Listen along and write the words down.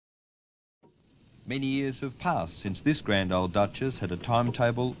Many years have passed since this grand old Duchess had a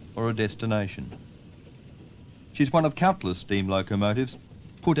timetable or a destination. She's one of countless steam locomotives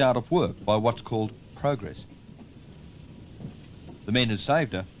put out of work by what's called progress. The men who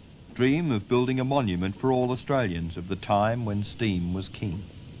saved her dream of building a monument for all Australians of the time when steam was king.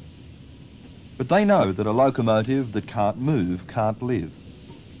 But they know that a locomotive that can't move can't live.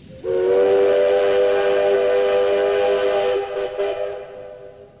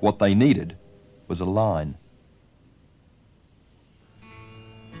 What they needed was a line.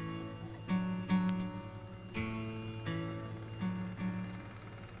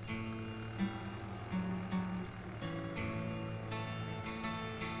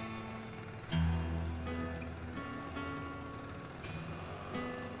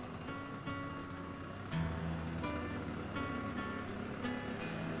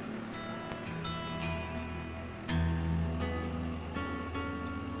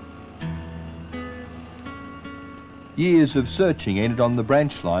 Years of searching ended on the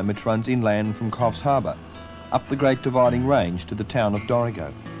branch line which runs inland from Coffs Harbour, up the Great Dividing Range to the town of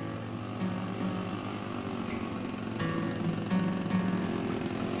Dorrigo.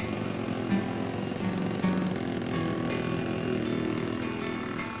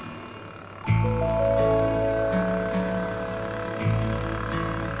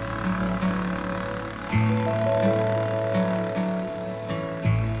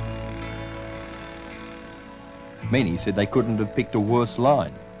 Many said they couldn't have picked a worse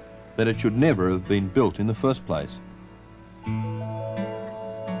line, that it should never have been built in the first place.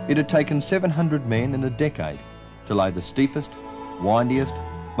 It had taken 700 men in a decade to lay the steepest, windiest,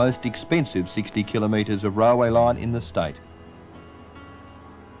 most expensive 60 kilometres of railway line in the state.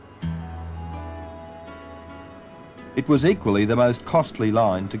 It was equally the most costly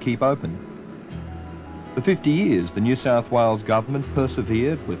line to keep open. For 50 years, the New South Wales government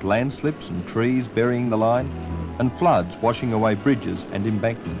persevered with landslips and trees burying the line and floods washing away bridges and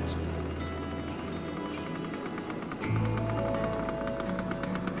embankments.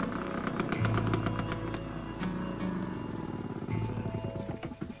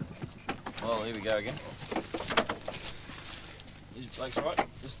 Well, here we go again. These blokes all right?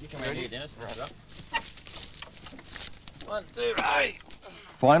 Just you come in here, Dennis. Right up. 1, 2, right.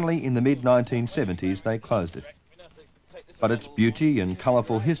 Finally, in the mid-1970s, they closed it. But its beauty and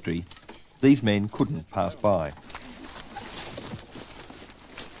colourful history, these men couldn't pass by.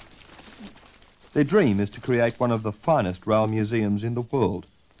 Their dream is to create one of the finest rail museums in the world.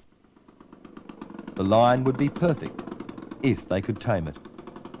 The line would be perfect if they could tame it.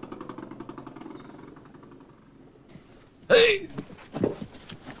 Hey!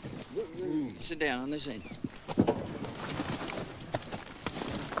 Sit down on this end.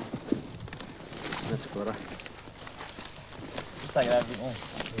 That's better. Just take it out a bit more.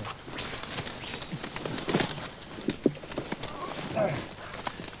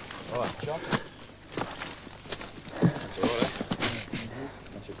 All right, John. That's all right,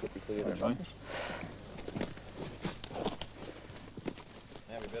 That should quickly clear that one.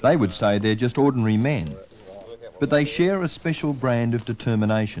 They would say they're just ordinary men, but they share a special brand of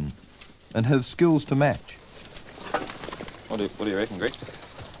determination and have skills to match. What do you reckon, Greg?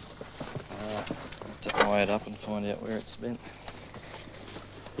 To eye it up and find out where it's been.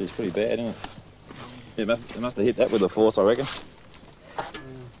 It's pretty bad, isn't it? It must have hit that with a force, I reckon.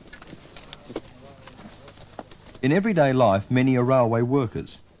 In everyday life, many are railway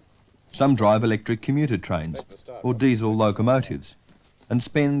workers. Some drive electric commuter trains or diesel locomotives and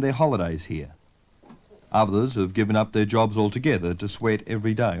spend their holidays here. Others have given up their jobs altogether to sweat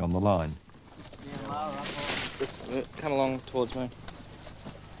every day on the line. Come along towards me.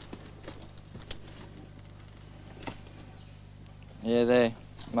 Yeah, there.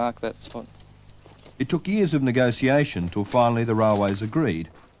 Mark that spot. It took years of negotiation till finally the railways agreed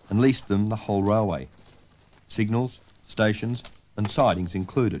and leased them the whole railway. Signals, stations and sidings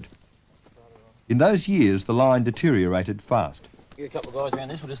included. In those years, the line deteriorated fast. Get a couple of guys around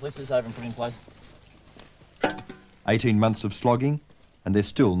this, we'll just lift this over and put it in place. 18 months of slogging, and they're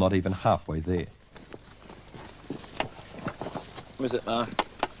still not even halfway there. Where's it, Mark?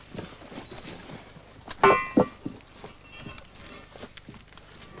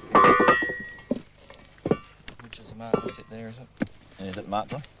 Which is the mark? Is it there, is it? And is it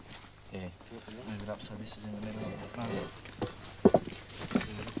marked one? Yeah. Move it up so this is in the middle of the mark.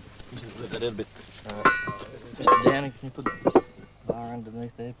 You should lift that a little bit. Mr. Downing, can you put the bar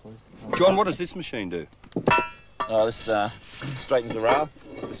underneath there, please? John, what does this machine do? Oh, this straightens the rail.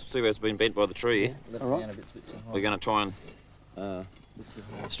 See where it's been bent by the tree here? Let it down a bit. We're going to try and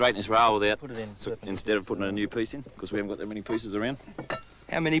straighten this rail without, Put it in instead of putting a new piece in, because we haven't got that many pieces around.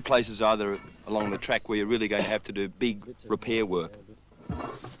 How many places are there along the track where you're really going to have to do big repair work?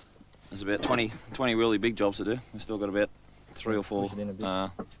 There's about 20 really big jobs to do. We've still got about 3 or 4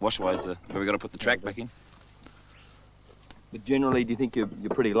 washways where we've got to put the track back in. But generally, do you think you're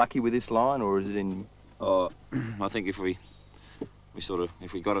pretty lucky with this line, or is it in... I think if we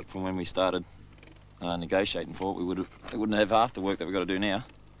got it from when we started negotiating for it, we wouldn't have half the work that we've got to do now.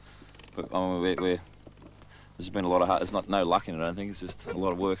 But I mean, there's been a lot of there's no luck in it, I don't think. It's just a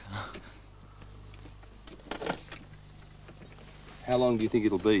lot of work. How long do you think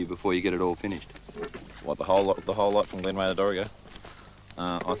it'll be before you get it all finished? What, the whole lot from Glenway to Dorrigo?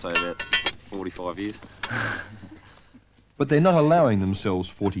 I'd say about 45 years. But they're not allowing themselves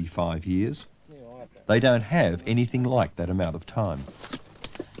 45 years. They don't have anything like that amount of time.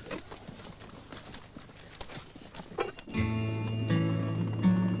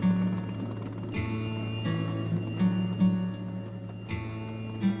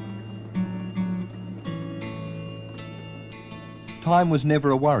 Time was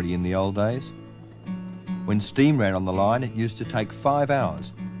never a worry in the old days. When steam ran on the line, it used to take 5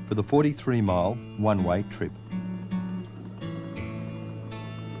 hours for the 43-mile one-way trip.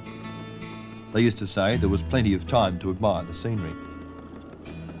 They used to say there was plenty of time to admire the scenery.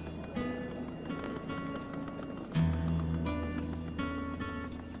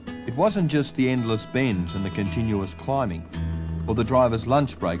 It wasn't just the endless bends and the continuous climbing, or the driver's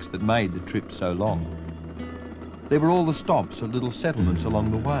lunch breaks that made the trip so long. There were all the stops at little settlements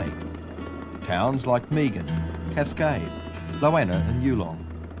along the way. Towns like Megan, Cascade, Loanna and Yulong.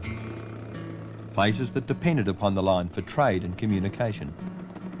 Places that depended upon the line for trade and communication.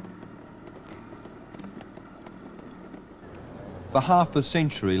 For half a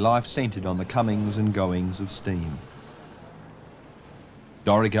century, life centred on the comings and goings of steam.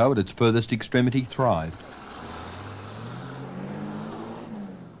 Dorrigo, at its furthest extremity, thrived.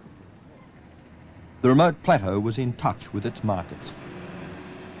 The remote plateau was in touch with its market.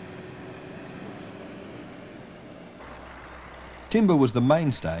 Timber was the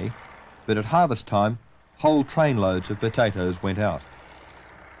mainstay, but at harvest time, whole trainloads of potatoes went out.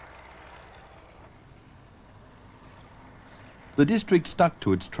 The district stuck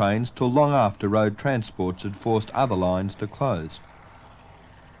to its trains till long after road transports had forced other lines to close.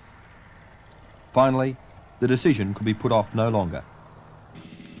 Finally, the decision could be put off no longer.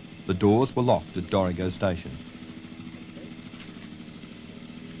 The doors were locked at Dorrigo station.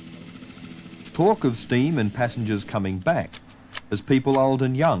 Talk of steam and passengers coming back as people old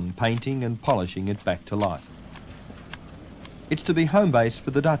and young painting and polishing it back to life. It's to be home base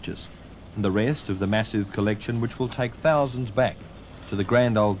for the Duchess and the rest of the massive collection which will take thousands back to the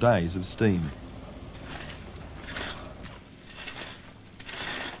grand old days of steam.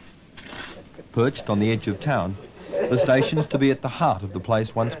 Perched on the edge of town, the station's to be at the heart of the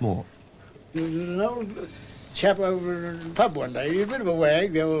place once more. There was an old chap over in the pub one day. He was a bit of a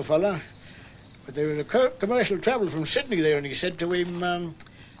wag, the old fella. But there was a commercial traveller from Sydney there, and he said to him,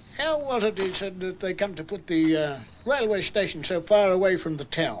 how was it, he said, that they come to put the railway station so far away from the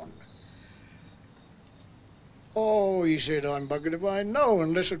town? Oh, he said, I'm buggered if I know,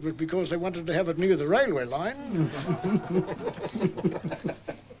 unless it was because they wanted to have it near the railway line.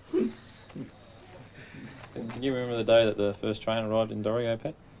 Can you remember the day that the first train arrived in Dorrigo,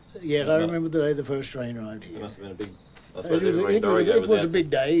 Pat? Yes, I remember the day the first train arrived here. It must have been a big... It was a big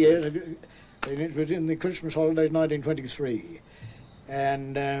day, yes. And it was in the Christmas holidays, 1923.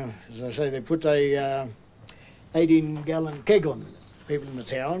 And, as I say, they put a 18-gallon keg on people in the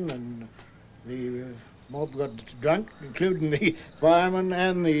town, and the mob got drunk, including the fireman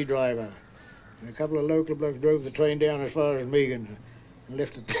and the driver. And a couple of local blokes drove the train down as far as Megan and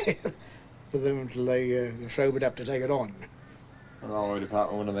left it there for them until they sobered up to take it on. The railway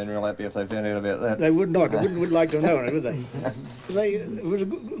department wouldn't have been real happy if they found out about that. They would not. They wouldn't like to know it, would they? It was a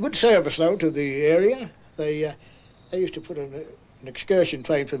good service, though, to the area. They used to put an excursion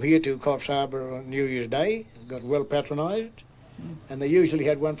train from here to Coffs Harbour on New Year's Day. It got well patronised. And they usually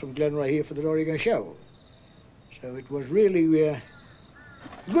had one from Glenroy here for the Dorrigo show. So it was really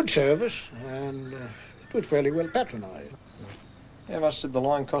good service, and it was fairly well patronised. How much did the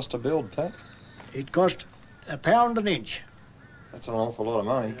line cost to build, Pat? It cost £1 an inch. That's an awful lot of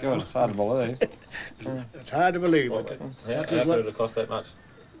money. God, it's hard to believe. It's hard to believe. How but could it have cost that much?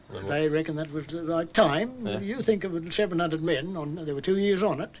 They reckon that was the right time. Yeah. You think of it, 700 men, there were 2 years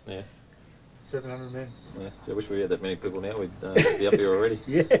on it. Yeah. 700 men. Yeah. I wish we had that many people now. We'd be up here already.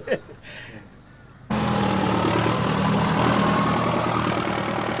 Yeah.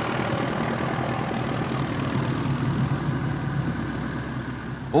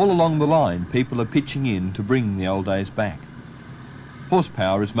 All along the line, people are pitching in to bring the old days back.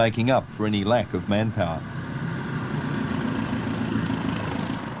 Horsepower is making up for any lack of manpower.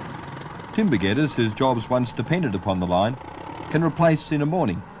 Timber getters whose jobs once depended upon the line can replace in a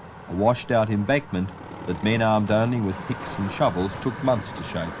morning a washed-out embankment that men armed only with picks and shovels took months to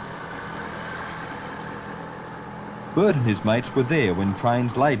shape. Bert and his mates were there when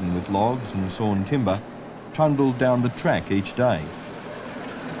trains laden with logs and sawn timber trundled down the track each day.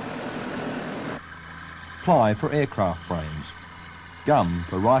 Ply for aircraft frames, gum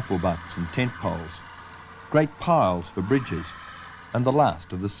for rifle butts and tent poles, great piles for bridges, and the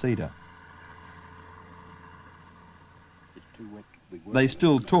last of the cedar. They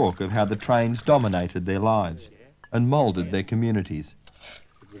still talk of how the trains dominated their lives and moulded their communities.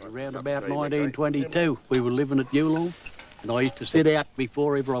 It was around about 1922. We were living at Yulong, and I used to sit out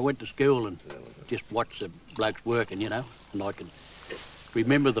before ever I went to school and just watch the blokes working, you know. And I can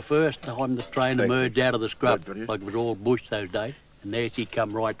remember the first time the train emerged out of the scrub, like it was all bush those days, and there she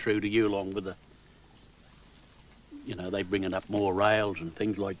come right through to Yulong with the, you know, they bringing up more rails and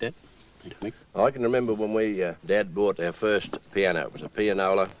things like that. I can remember when we, Dad bought our first piano. It was a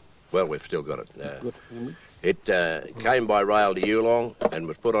pianola. Well, we've still got it. It came by rail to Yulong and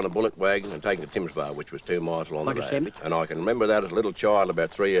was put on a bullock wagon and taken to Timsbar, which was 2 miles along the road. And I can remember that as a little child, about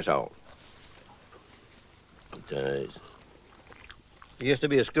 3 years old. He used to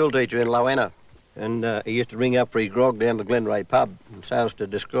be a school teacher in Loanna, and he used to ring up for his grog down to Glenray pub. And so as to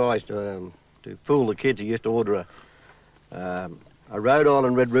disguise, to fool the kids, he used to order a Rhode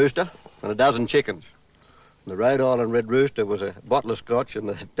Island red rooster and a dozen chickens. And the Rhode Island red rooster was a bottle of scotch, and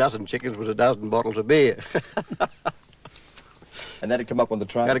the dozen chickens was a dozen bottles of beer. And that'd come up on the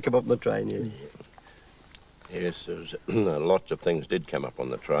train? That'd come up on the train, yeah. Yes, there was, lots of things did come up on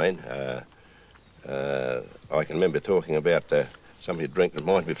the train. I can remember talking about something to drink. It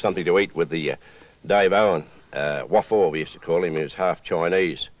reminds me of something to eat with the Dave Owen, Wafor we used to call him. He was half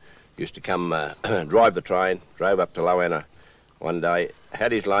Chinese. He used to come drive the train, drove up to Loanna one day,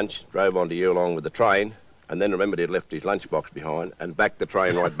 had his lunch, drove on to Yulong with the train, and then remembered he'd left his lunchbox behind and backed the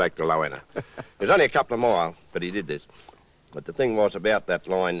train right back to Loanna. It was only a couple of miles, but he did this. But the thing was about that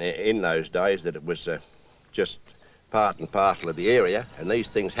line in those days that it was just part and parcel of the area, and these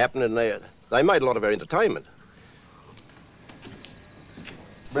things happened, and they made a lot of our entertainment.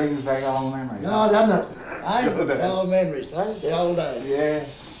 Brings back old memories. No, doesn't it? The old memories, eh? The old days. Yeah.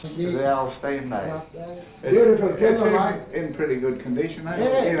 The old steam days. Beautiful timber, mate. In pretty good condition, eh?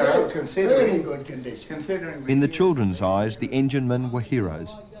 Yeah, you know, considering, really good condition. Considering In the children's eyes, the enginemen were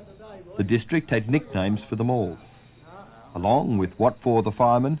heroes. The district had nicknames for them all. Along with what for the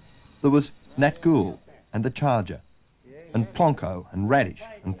fireman, there was Nat Gould and the Charger, and Plonko and Radish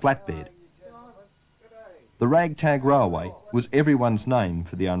and Flatbed. The Ragtag Railway was everyone's name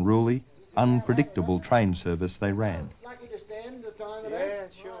for the unruly, unpredictable train service they ran.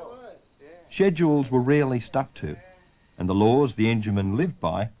 Schedules were rarely stuck to, and the laws the enginemen lived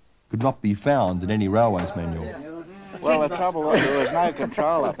by could not be found in any railway's manual. Well, the trouble was there was no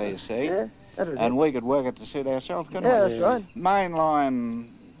control up here, see? Yeah, and we could work it to suit ourselves, couldn't we? Yeah, that's right. Mainline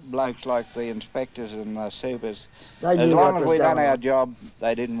blokes like the inspectors and the supers, They as knew long what as was we done going our on. job,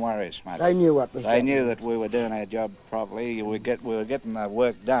 they didn't worry us much. They knew what was They going knew on. that we were doing our job properly. We were getting the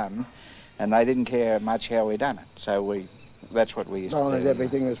work done, and they didn't care much how we done it. So that's what we used As long to as do.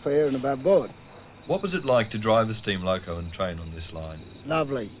 everything was fair and above board. What was it like to drive a steam loco and train on this line?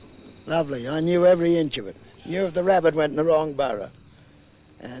 Lovely, lovely. I knew every inch of it. Knew if the rabbit went in the wrong borough.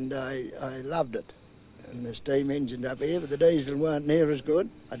 And I loved it. And the steam engine up here, but the diesel weren't near as good.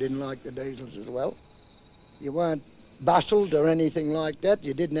 I didn't like the diesels as well. You weren't bustled or anything like that.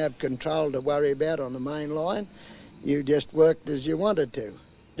 You didn't have control to worry about on the main line. You just worked as you wanted to.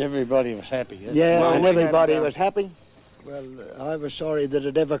 Everybody was happy. Yeah, well, and we everybody had, was happy. Well, I was sorry that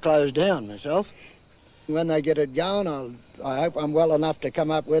it ever closed down myself. When they get it going, I hope I'm well enough to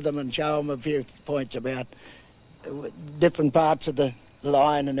come up with them and show them a few points about different parts of the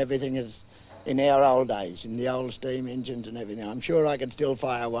line and everything is in our old days, in the old steam engines and everything. I'm sure I could still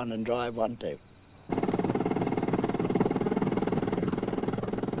fire one and drive one too.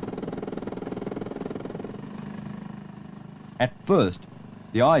 At first,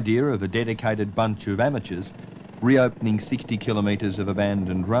 the idea of a dedicated bunch of amateurs reopening 60 kilometres of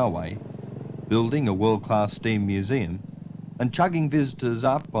abandoned railway, building a world-class steam museum, and chugging visitors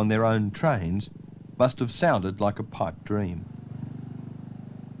up on their own trains must have sounded like a pipe dream.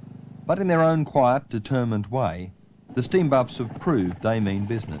 But in their own quiet, determined way, the steam buffs have proved they mean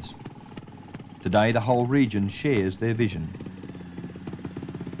business. Today, the whole region shares their vision.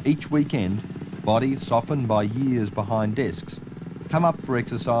 Each weekend, bodies softened by years behind desks come up for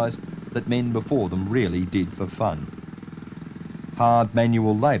exercise that men before them really did for fun. hard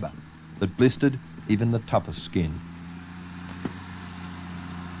manual labour that blistered even the toughest skin.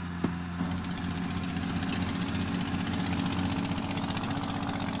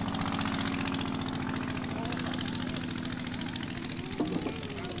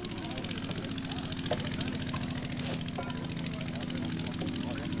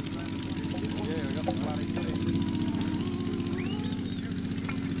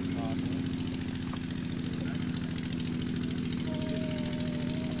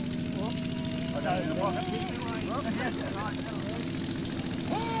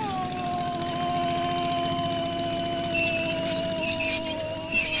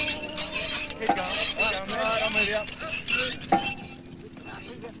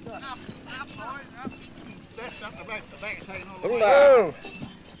 Hello.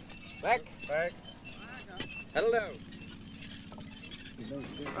 Back. Back. Hello.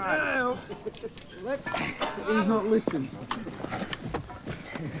 He's not listening.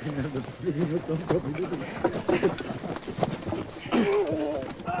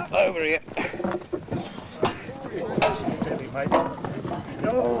 Over here.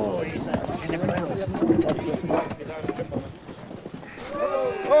 Oh, he's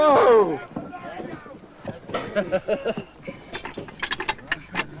Oh!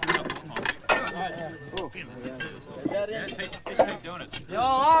 Just keep doing it. You're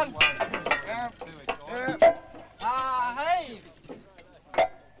on. Hey.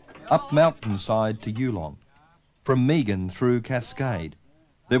 Up mountainside to Yulong, from Meagan through Cascade,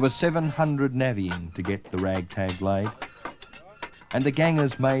 there were 700 navvying to get the ragtag laid. And the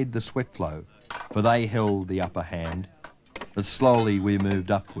gangers made the sweat flow, for they held the upper hand, as slowly we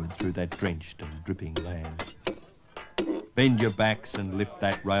moved upward through that drenched and dripping land. Bend your backs and lift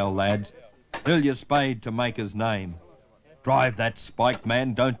that rail, lads. Fill your spade to Maker's name. Drive that spike,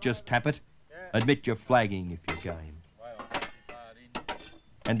 man, don't just tap it. Admit you're flagging if you're game.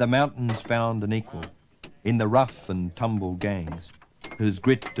 And the mountains found an equal in the rough and tumble gangs, whose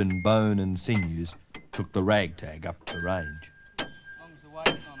grit and bone and sinews took the ragtag up the range. As long as the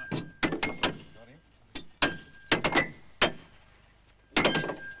weight's on it.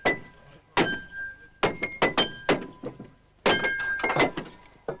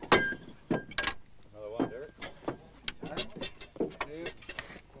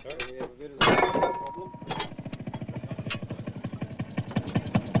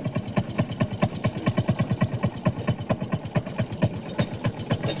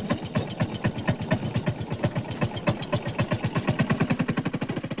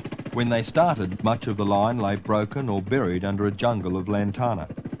 When they started, much of the line lay broken or buried under a jungle of lantana.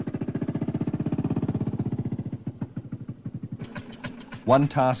 One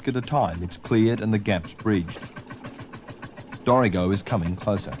task at a time, it's cleared and the gaps bridged. Dorrigo is coming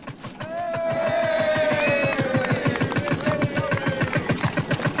closer.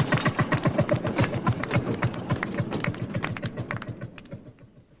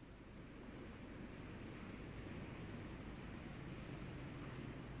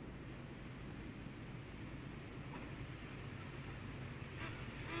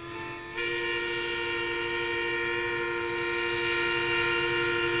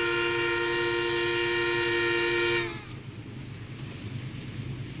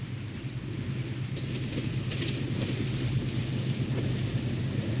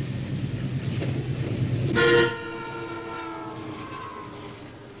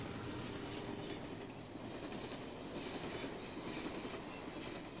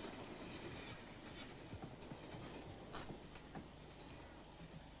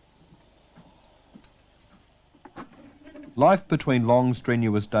 Life between long,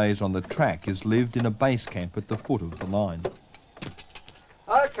 strenuous days on the track is lived in a base camp at the foot of the line.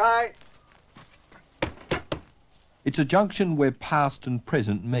 Okay. It's a junction where past and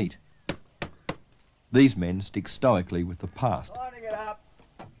present meet. These men stick stoically with the past. Lining it up.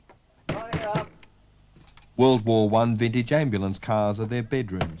 Lining it up. World War I vintage ambulance cars are their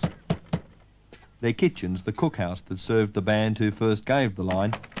bedrooms. Their kitchens, the cookhouse that served the band who first gave the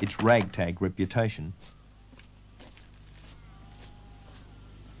line its ragtag reputation.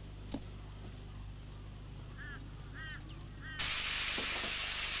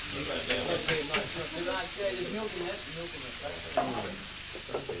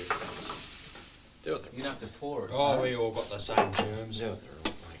 You'd have to pour it. Oh, we all got the same germs out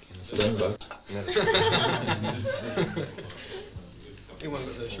there. Steamboat. Anyone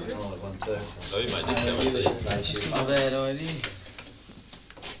got the sugar? So you made this go. Not a bad idea.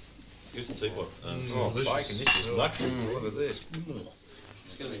 Here's the teapot. Oh, bacon, this is luxury. Look at this.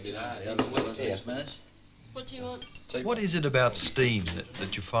 It's going to be a bit hard. The other one to smash. What do you want? What is it about steam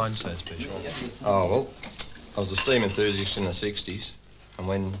that you find so special? Oh, well, I was a steam enthusiast in the 60s, and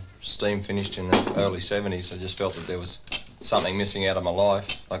when steam finished in the early 70s, I just felt that there was something missing out of my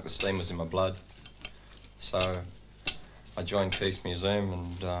life, like the steam was in my blood. So I joined Keith's Museum,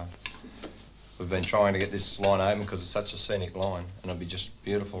 and we've been trying to get this line open because it's such a scenic line, and it'd be just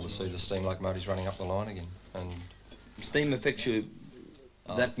beautiful to see the steam locomotives running up the line again. And steam affects you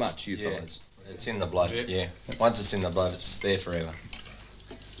that much, you fellas? It's in the blood, yeah. Once it's in the blood, it's there forever.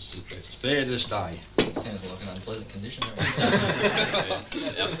 It's there to stay. Sounds like an unpleasant condition.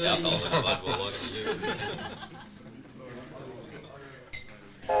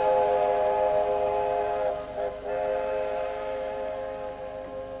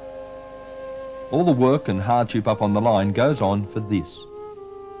 All the work and hardship up on the line goes on for this,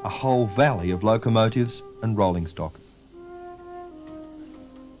 a whole valley of locomotives and rolling stock.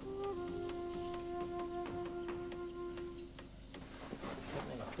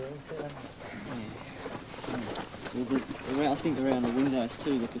 I think around the windows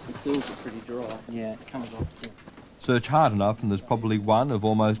too, because the sills are pretty dry. Yeah, it comes off too. Search hard enough and there's probably one of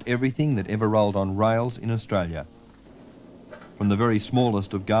almost everything that ever rolled on rails in Australia. From the very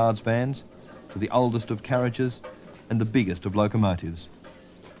smallest of guards vans to the oldest of carriages and the biggest of locomotives.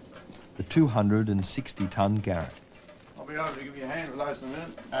 The 260-ton Garratt. I'll be over to give you a hand with those in a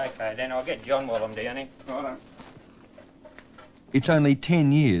minute. Okay, then I'll get John while I'm down here. Righto. It's only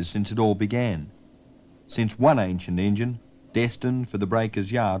 10 years since it all began, since one ancient engine, destined for the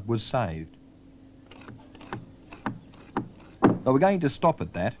breaker's yard, was saved. They were going to stop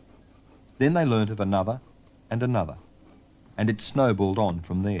at that. Then they learnt of another and another, and it snowballed on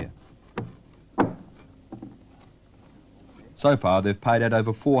from there. So far, they've paid out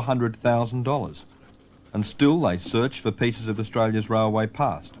over $400,000, and still they search for pieces of Australia's railway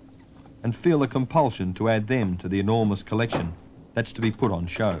past and feel a compulsion to add them to the enormous collection that's to be put on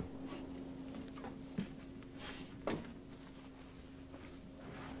show.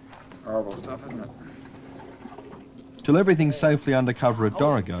 Horrible stuff, isn't it? Till everything's safely undercover at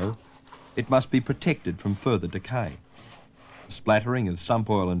Dorrigo, it must be protected from further decay. The splattering of sump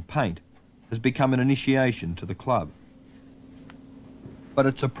oil and paint has become an initiation to the club. But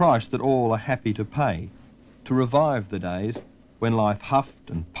it's a price that all are happy to pay to revive the days when life huffed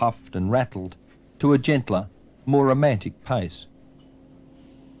and puffed and rattled to a gentler, more romantic pace.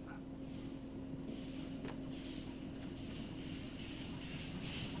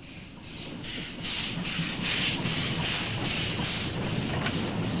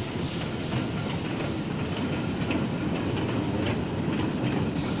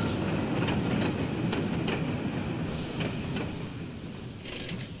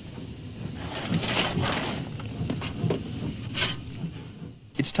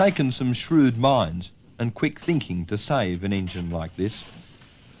 It's taken some shrewd minds and quick thinking to save an engine like this.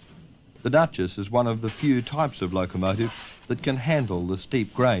 The Duchess is one of the few types of locomotive that can handle the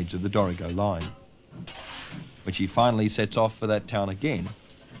steep grades of the Dorrigo line. When she finally sets off for that town again,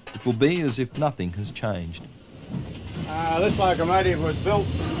 it will be as if nothing has changed. This locomotive was built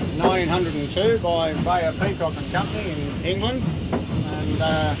in 1902 by Bayer Peacock and Company in England, and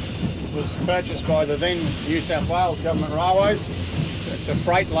was purchased by the then New South Wales Government Railways. It's a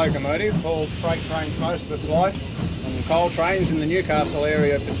freight locomotive, hauled freight trains most of its life, and coal trains in the Newcastle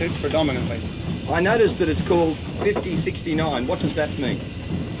area predominantly. I noticed that it's called 5069. What does that mean?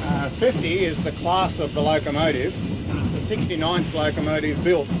 50 is the class of the locomotive, and it's the 69th locomotive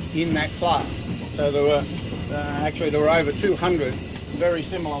built in that class. So there were over 200 very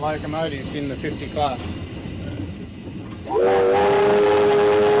similar locomotives in the 50 class.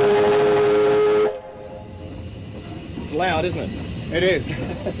 It's loud, isn't it? It is,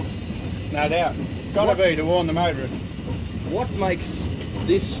 no doubt. It's got to be to warn the motorists. What makes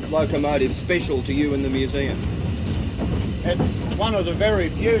this locomotive special to you in the museum? It's one of the very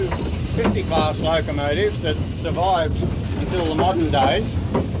few 50 class locomotives that survived until the modern days,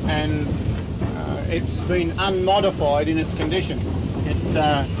 and it's been unmodified in its condition.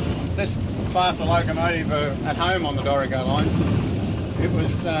 This class of locomotive at home on the Dorrigo line, it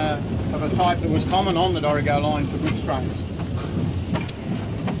was of a type that was common on the Dorrigo line for goods trains.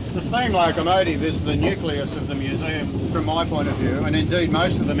 The steam locomotive is the nucleus of the museum from my point of view, and indeed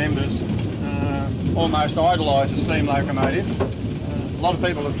most of the members almost idolise a steam locomotive. A lot of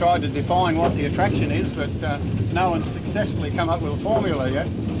people have tried to define what the attraction is, but no one's successfully come up with a formula yet.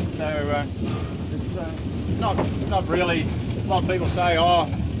 So it's not really. A lot of people say, oh,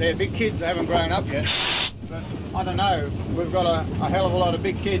 they're big kids, they haven't grown up yet. But I don't know, we've got a hell of a lot of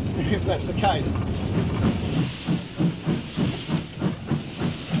big kids if that's the case.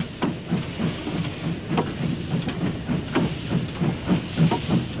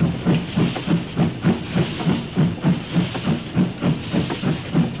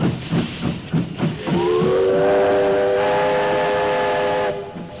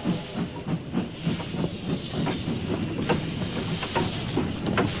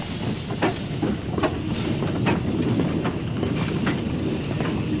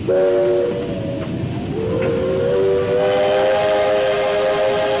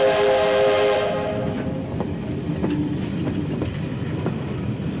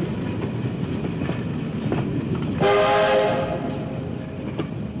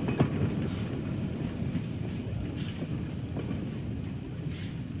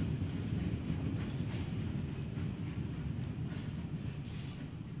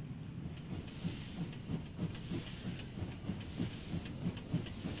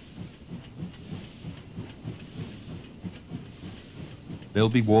 They'll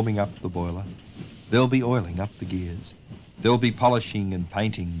be warming up the boiler. They'll be oiling up the gears. They'll be polishing and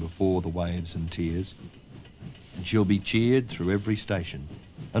painting before the waves and tears. And she'll be cheered through every station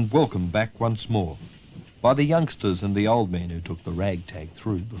and welcomed back once more by the youngsters and the old men who took the ragtag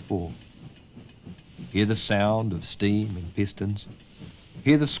through before. Hear the sound of steam and pistons.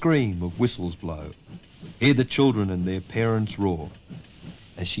 Hear the scream of whistles blow. Hear the children and their parents roar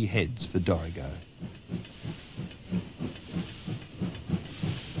as she heads for Dorrigo.